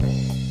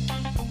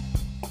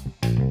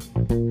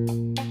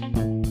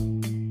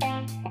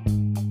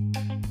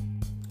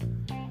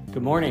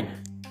morning.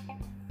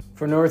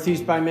 For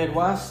Northeast by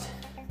Midwest,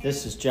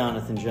 this is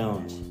Jonathan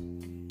Jones.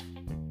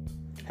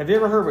 Have you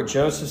ever heard what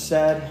Joseph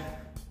said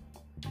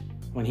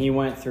when he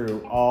went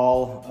through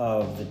all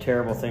of the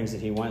terrible things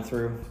that he went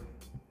through?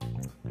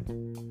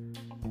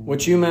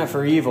 What you meant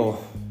for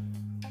evil,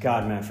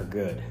 God meant for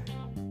good.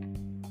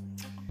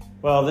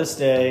 Well, this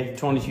day,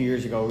 22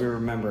 years ago, we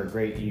remember a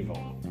great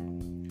evil.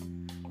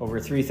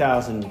 Over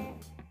 3,000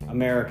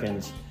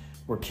 Americans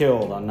were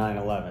killed on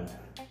 9/11.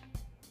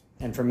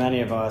 And for many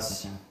of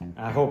us,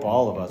 I hope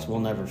all of us, will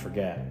never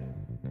forget.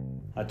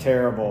 A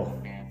terrible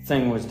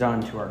thing was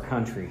done to our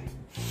country.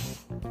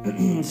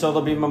 So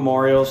there'll be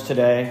memorials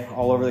today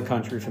all over the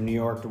country, from New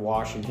York to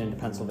Washington to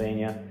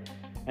Pennsylvania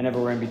and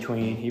everywhere in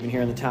between. Even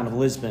here in the town of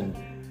Lisbon,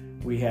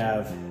 we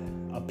have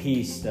a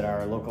piece that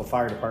our local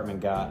fire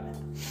department got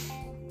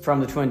from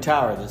the Twin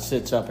Tower that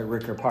sits up at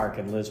Ricker Park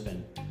in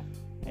Lisbon.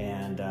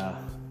 And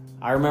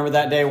I remember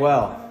that day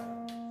well.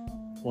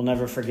 We'll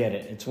never forget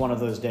it. It's one of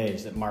those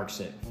days that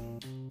marks it.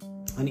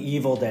 An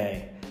evil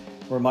day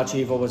where much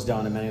evil was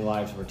done and many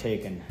lives were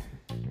taken.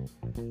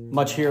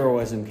 Much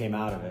heroism came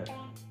out of it.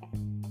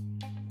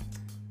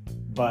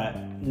 But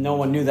no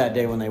one knew that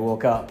day when they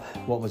woke up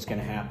what was going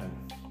to happen.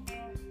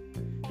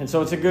 And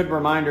so it's a good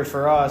reminder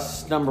for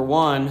us, number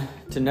one,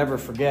 to never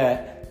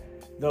forget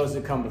those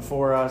that come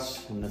before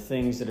us and the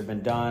things that have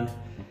been done,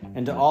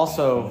 and to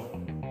also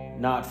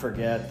not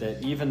forget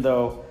that even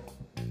though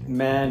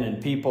men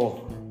and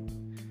people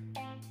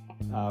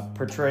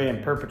portray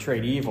and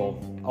perpetrate evil,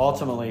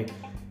 ultimately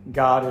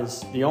God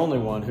is the only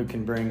one who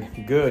can bring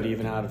good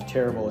even out of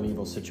terrible and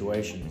evil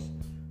situations.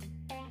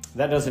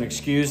 That doesn't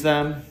excuse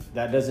them.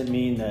 That doesn't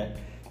mean that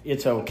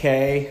it's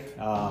okay.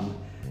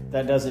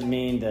 That doesn't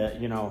mean that,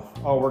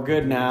 oh, we're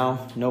good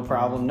now, no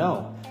problem.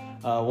 No,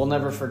 we'll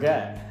never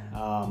forget.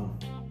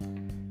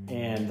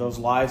 And those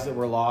lives that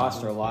were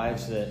lost are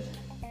lives that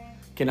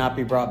cannot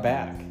be brought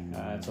back.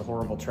 It's a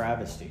horrible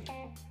travesty.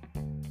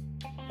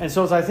 And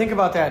so as I think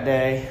about that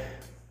day,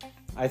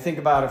 I think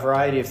about a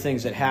variety of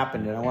things that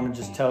happened, and I want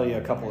to just tell you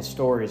a couple of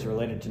stories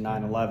related to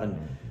 9/11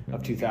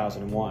 of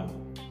 2001.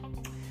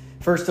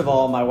 First of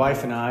all, my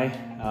wife and I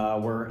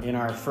were in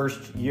our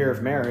first year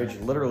of marriage,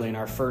 literally in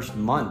our first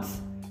month.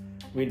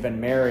 We'd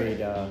been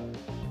married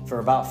for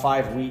about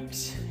 5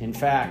 weeks. In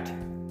fact,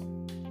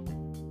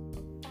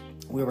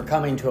 we were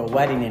coming to a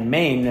wedding in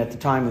Maine. At the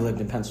time, we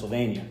lived in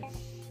Pennsylvania.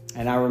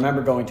 And I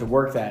remember going to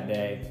work that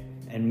day,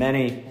 and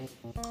many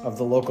of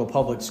the local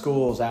public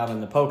schools out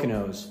in the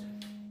Poconos,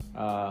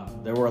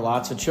 there were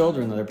lots of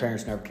children that their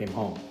parents never came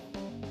home.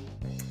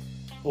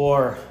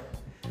 Or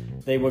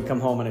they would come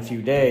home in a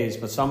few days,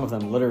 but some of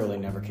them literally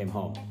never came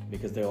home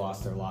because they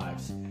lost their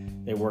lives.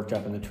 They worked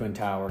up in the Twin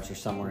Towers or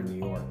somewhere in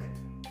New York.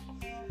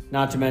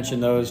 Not to mention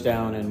those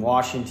down in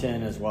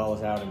Washington as well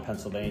as out in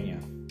Pennsylvania.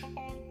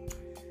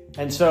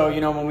 And so,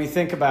 when we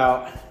think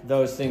about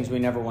those things we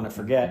never want to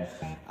forget,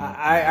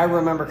 I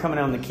remember coming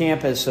on the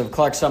campus of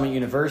Clark Summit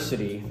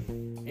University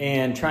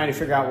and trying to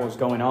figure out what was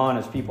going on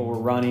as people were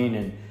running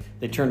and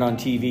they turned on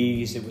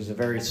TVs. It was a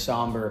very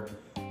somber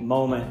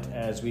moment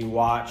as we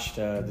watched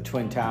the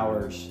Twin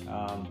Towers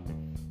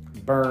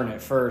burn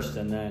at first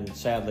and then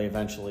sadly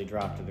eventually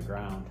drop to the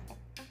ground.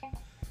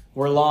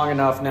 We're long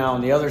enough now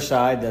on the other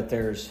side that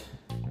there's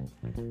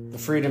the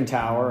Freedom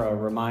Tower, a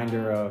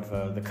reminder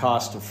of the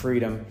cost of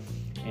freedom.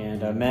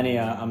 And many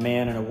a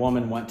man and a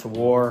woman went to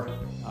war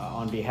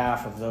on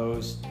behalf of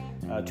those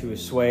to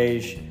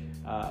assuage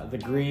the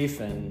grief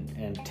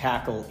and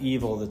tackle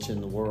evil that's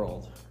in the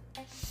world.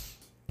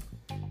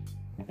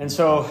 And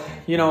so,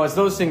 as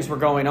those things were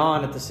going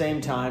on at the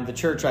same time, the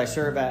church I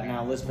serve at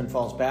now, Lisbon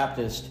Falls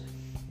Baptist,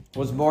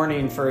 was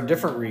mourning for a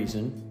different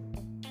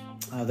reason.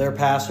 Their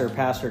pastor,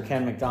 Pastor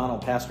Ken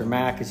McDonald, Pastor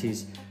Mac, as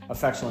he's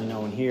affectionately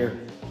known here,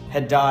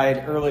 had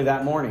died early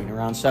that morning,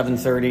 around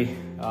 7:30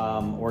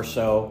 or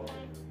so,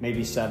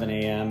 maybe 7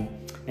 a.m.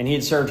 And he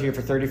had served here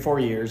for 34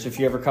 years. If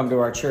you ever come to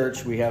our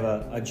church, we have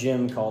a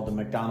gym called the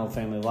McDonald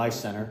Family Life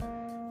Center.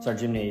 It's our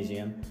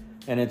gymnasium.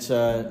 And it's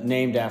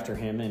named after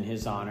him in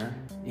his honor.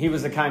 He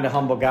was the kind of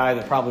humble guy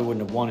that probably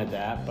wouldn't have wanted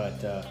that,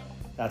 but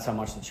that's how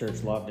much the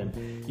church loved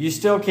him. You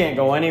still can't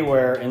go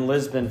anywhere in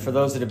Lisbon, for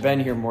those that have been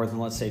here more than,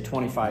 let's say,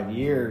 25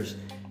 years,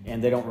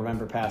 and they don't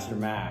remember Pastor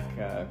Mac.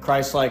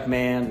 Christ-like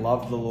man,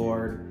 loved the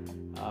Lord.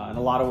 In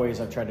a lot of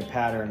ways, I've tried to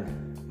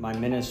pattern my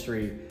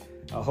ministry,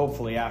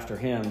 hopefully after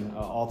him,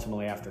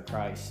 ultimately after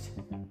Christ.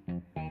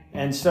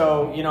 And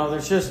so,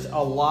 there's just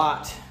a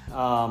lot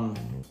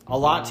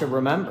to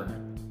remember.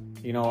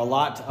 A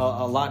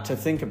lot to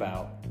think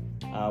about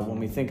when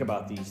we think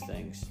about these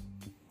things.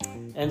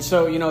 And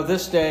so,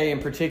 this day in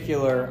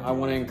particular, I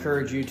want to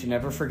encourage you to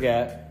never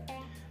forget.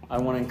 I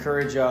want to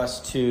encourage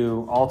us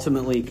to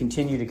ultimately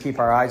continue to keep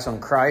our eyes on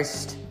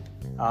Christ,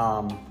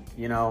 and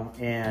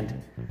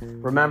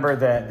remember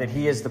that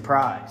He is the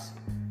prize.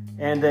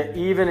 And that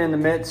even in the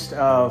midst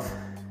of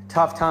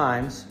tough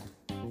times,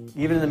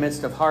 even in the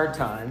midst of hard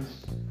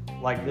times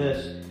like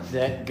this,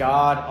 that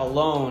God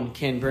alone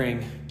can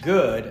bring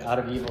good out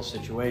of evil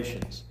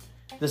situations.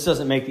 This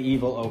doesn't make the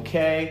evil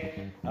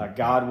okay.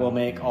 God will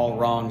make all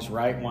wrongs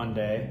right one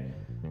day.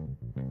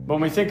 But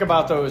when we think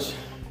about those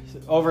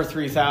over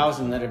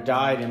 3,000 that have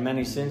died and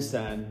many since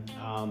then,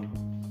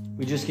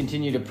 we just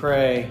continue to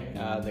pray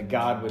that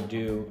God would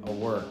do a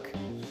work.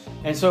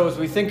 And so as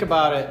we think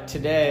about it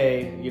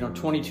today,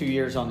 22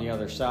 years on the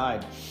other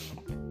side,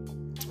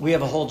 we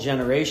have a whole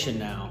generation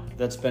now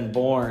that's been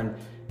born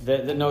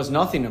that knows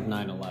nothing of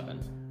 9/11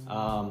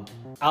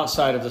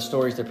 outside of the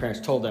stories their parents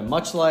told them.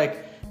 Much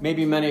like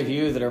maybe many of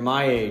you that are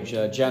my age,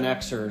 Gen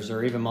Xers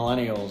or even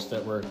millennials,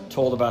 that were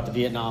told about the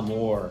Vietnam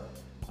War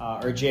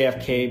or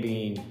JFK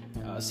being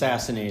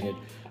assassinated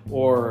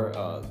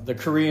or the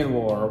Korean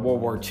War or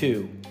World War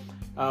II.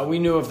 We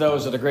knew of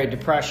those of the Great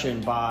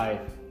Depression by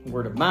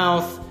word of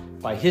mouth,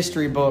 by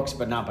history books,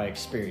 but not by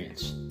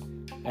experience.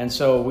 And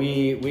so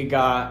we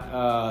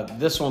got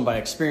this one by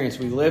experience.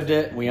 We lived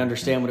it. We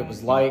understand what it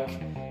was like.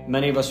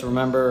 Many of us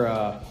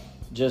remember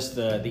just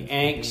the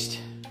angst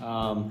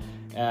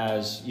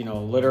as,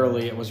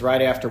 literally it was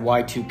right after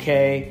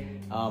Y2K.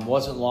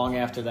 Wasn't long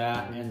after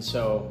that. And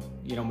so,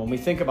 when we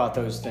think about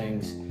those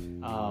things,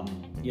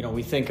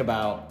 we think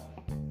about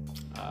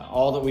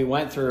all that we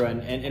went through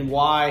and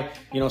why,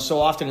 so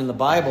often in the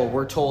Bible,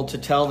 we're told to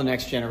tell the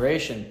next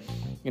generation.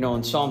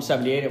 In Psalm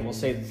 78, it will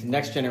say that the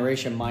next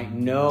generation might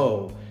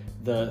know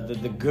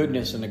the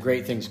goodness and the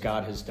great things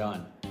God has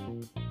done.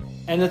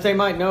 And that they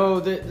might know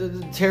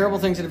the terrible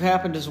things that have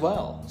happened as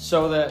well.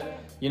 So that,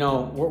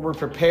 we're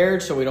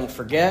prepared so we don't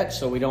forget,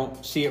 so we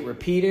don't see it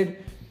repeated,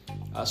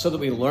 so that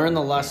we learn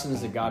the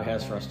lessons that God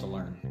has for us to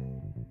learn.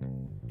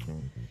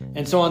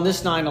 And so on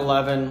this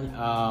 9/11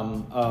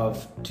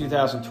 of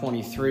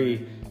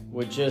 2023,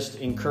 would just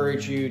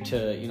encourage you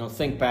to,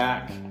 think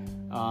back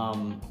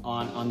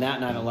on that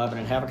 9/11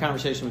 and have a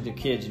conversation with your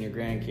kids and your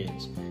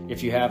grandkids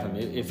if you have them.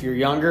 If you're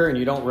younger and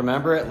you don't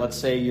remember it, let's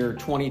say you're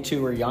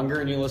 22 or younger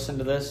and you listen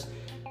to this,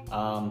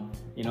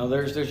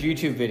 there's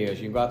YouTube videos.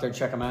 You can go out there and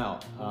check them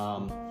out.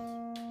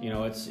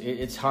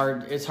 It's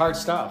hard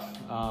stuff,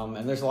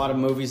 and there's a lot of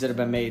movies that have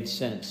been made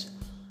since.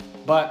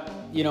 But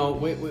we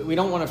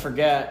don't want to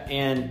forget,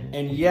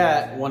 and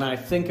yet when I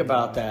think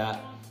about that,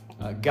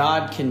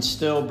 God can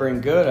still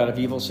bring good out of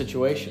evil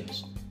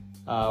situations.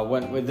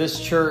 When this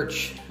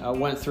church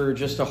went through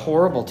just a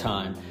horrible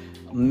time,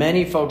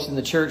 many folks in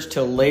the church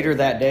till later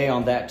that day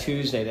on that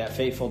Tuesday, that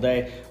fateful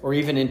day, or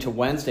even into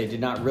Wednesday, did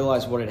not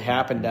realize what had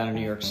happened down in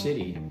New York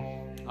City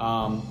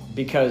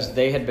because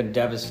they had been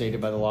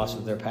devastated by the loss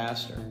of their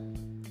pastor.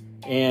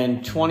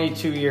 And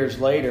 22 years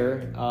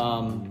later,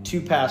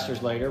 2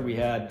 pastors later, we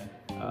had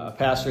a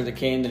pastor that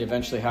came that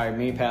eventually hired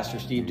me, Pastor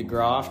Steve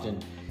DeGroft,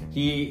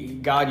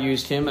 and God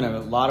used him in a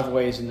lot of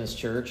ways in this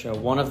church.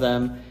 One of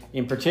them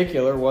in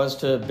particular was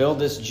to build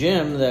this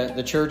gym that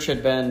the church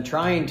had been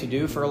trying to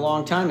do for a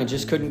long time and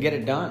just couldn't get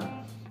it done.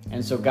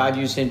 And so God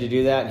used him to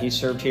do that. He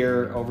served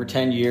here over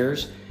 10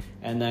 years,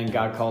 and then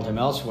God called him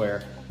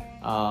elsewhere.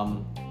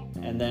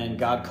 And then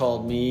God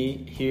called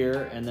me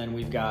here, and then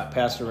we've got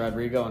Pastor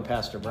Rodrigo and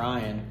Pastor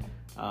Brian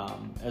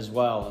as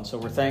well. And so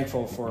we're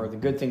thankful for the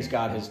good things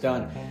God has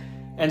done.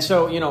 And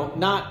so,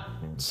 not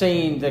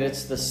saying that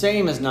it's the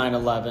same as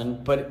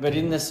 9/11, but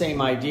in the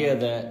same idea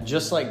that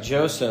just like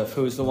Joseph,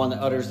 who's the one that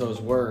utters those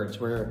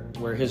words,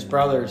 where his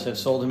brothers have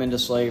sold him into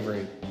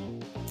slavery,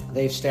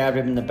 they've stabbed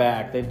him in the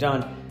back, they've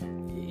done,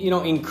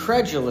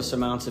 incredulous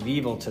amounts of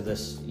evil to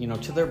this,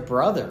 to their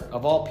brother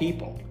of all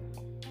people.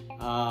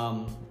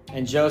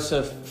 And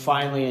Joseph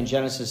finally in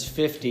Genesis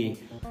 50,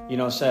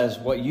 says,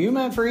 what you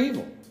meant for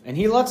evil, and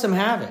he lets them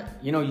have it.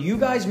 You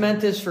guys meant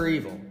this for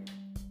evil.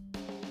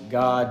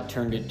 God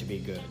turned it to be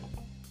good.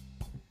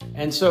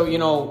 And so,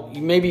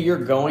 maybe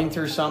you're going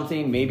through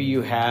something, maybe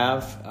you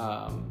have,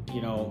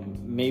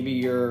 maybe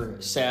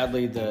you're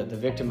sadly the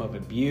victim of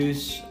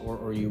abuse,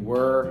 or you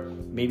were,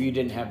 maybe you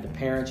didn't have the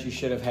parents you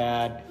should have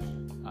had,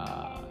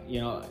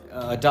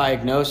 a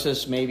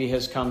diagnosis maybe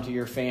has come to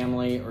your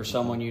family or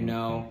someone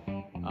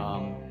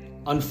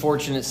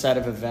unfortunate set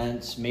of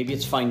events, maybe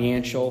it's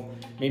financial,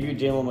 maybe you're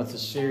dealing with a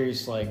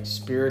serious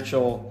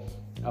spiritual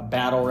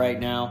battle right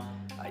now.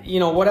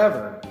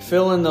 Whatever,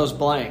 fill in those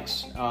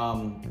blanks.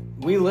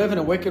 We live in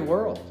a wicked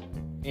world.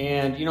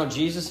 And,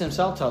 Jesus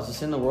himself tells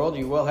us in the world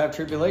you will have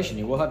tribulation,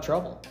 you will have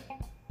trouble.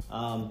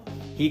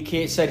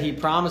 He said he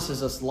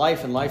promises us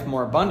life and life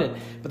more abundant,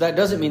 but that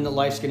doesn't mean that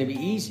life's going to be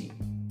easy.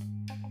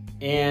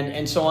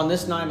 And so on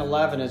this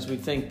 9/11, as we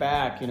think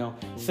back,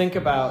 think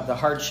about the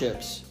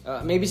hardships,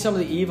 maybe some of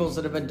the evils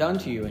that have been done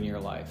to you in your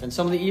life, and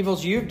some of the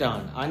evils you've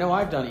done. I know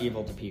I've done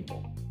evil to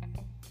people.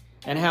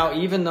 And how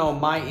even though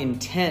my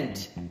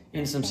intent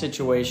in some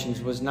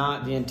situations was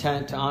not the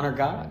intent to honor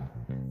God,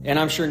 and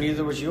I'm sure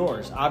neither was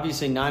yours.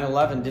 Obviously,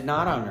 9/11 did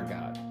not honor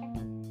God.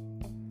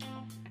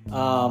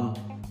 A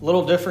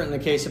little different in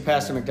the case of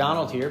Pastor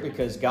McDonald here,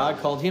 because God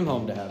called him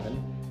home to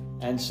heaven.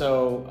 And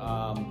so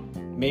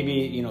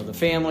maybe, the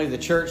family, the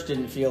church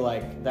didn't feel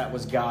like that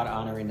was God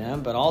honoring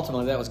them, but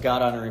ultimately that was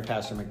God honoring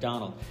Pastor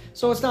McDonald.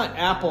 So it's not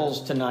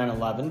apples to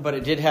 9/11, but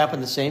it did happen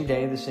the same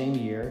day, the same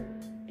year.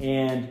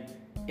 And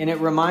it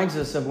reminds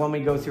us of when we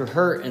go through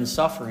hurt and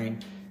suffering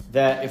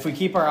that if we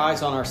keep our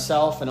eyes on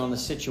ourselves and on the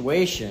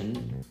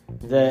situation,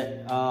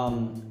 that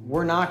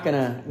we're not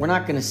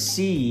gonna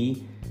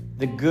see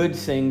the good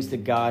things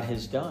that God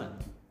has done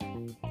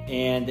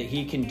and that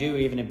he can do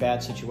even in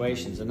bad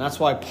situations. And that's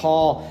why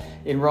Paul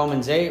in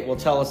Romans 8 will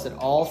tell us that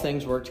all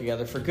things work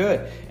together for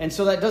good. And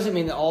so that doesn't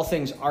mean that all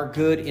things are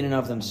good in and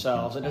of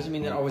themselves. It doesn't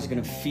mean they're always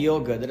going to feel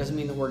good. That doesn't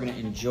mean that we're going to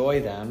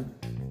enjoy them.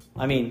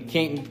 I mean,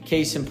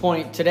 case in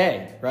point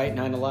today, right?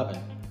 9/11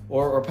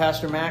 or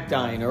Pastor Mac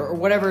dying or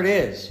whatever it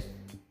is.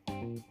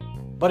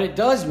 But it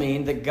does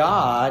mean that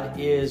God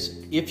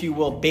is, if you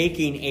will,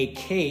 baking a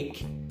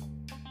cake,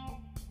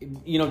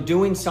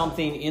 doing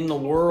something in the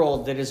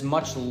world that is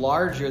much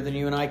larger than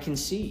you and I can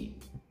see.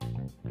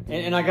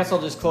 And I guess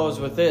I'll just close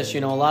with this. A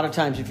lot of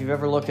times if you've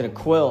ever looked at a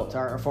quilt,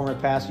 our former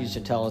pastor used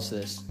to tell us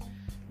this,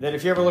 that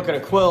if you ever look at a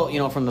quilt,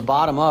 from the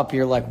bottom up,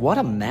 you're like, what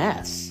a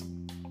mess.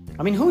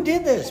 I mean, who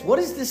did this? What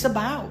is this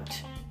about?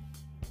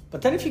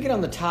 But then if you get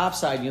on the top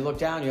side and you look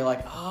down, you're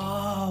like,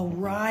 oh,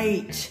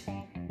 right.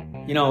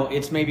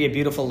 It's maybe a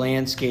beautiful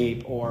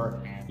landscape,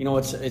 or,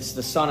 it's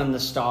the sun and the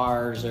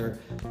stars, or,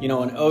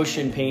 an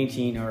ocean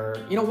painting, or,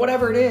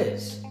 whatever it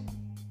is.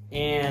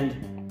 And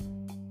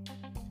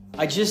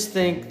I just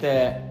think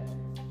that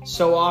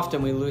so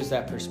often we lose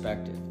that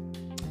perspective.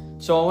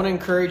 So I want to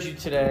encourage you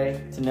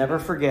today to never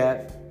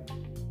forget,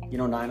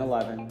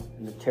 9/11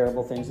 and the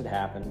terrible things that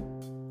happened.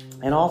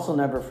 And also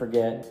never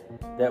forget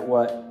that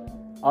what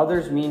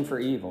others mean for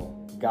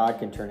evil, God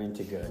can turn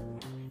into good.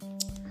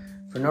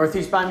 For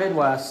Northeast by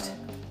Midwest,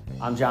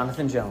 I'm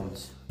Jonathan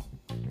Jones.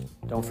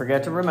 Don't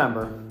forget to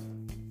remember,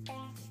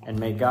 and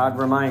may God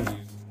remind you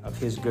of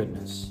his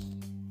goodness.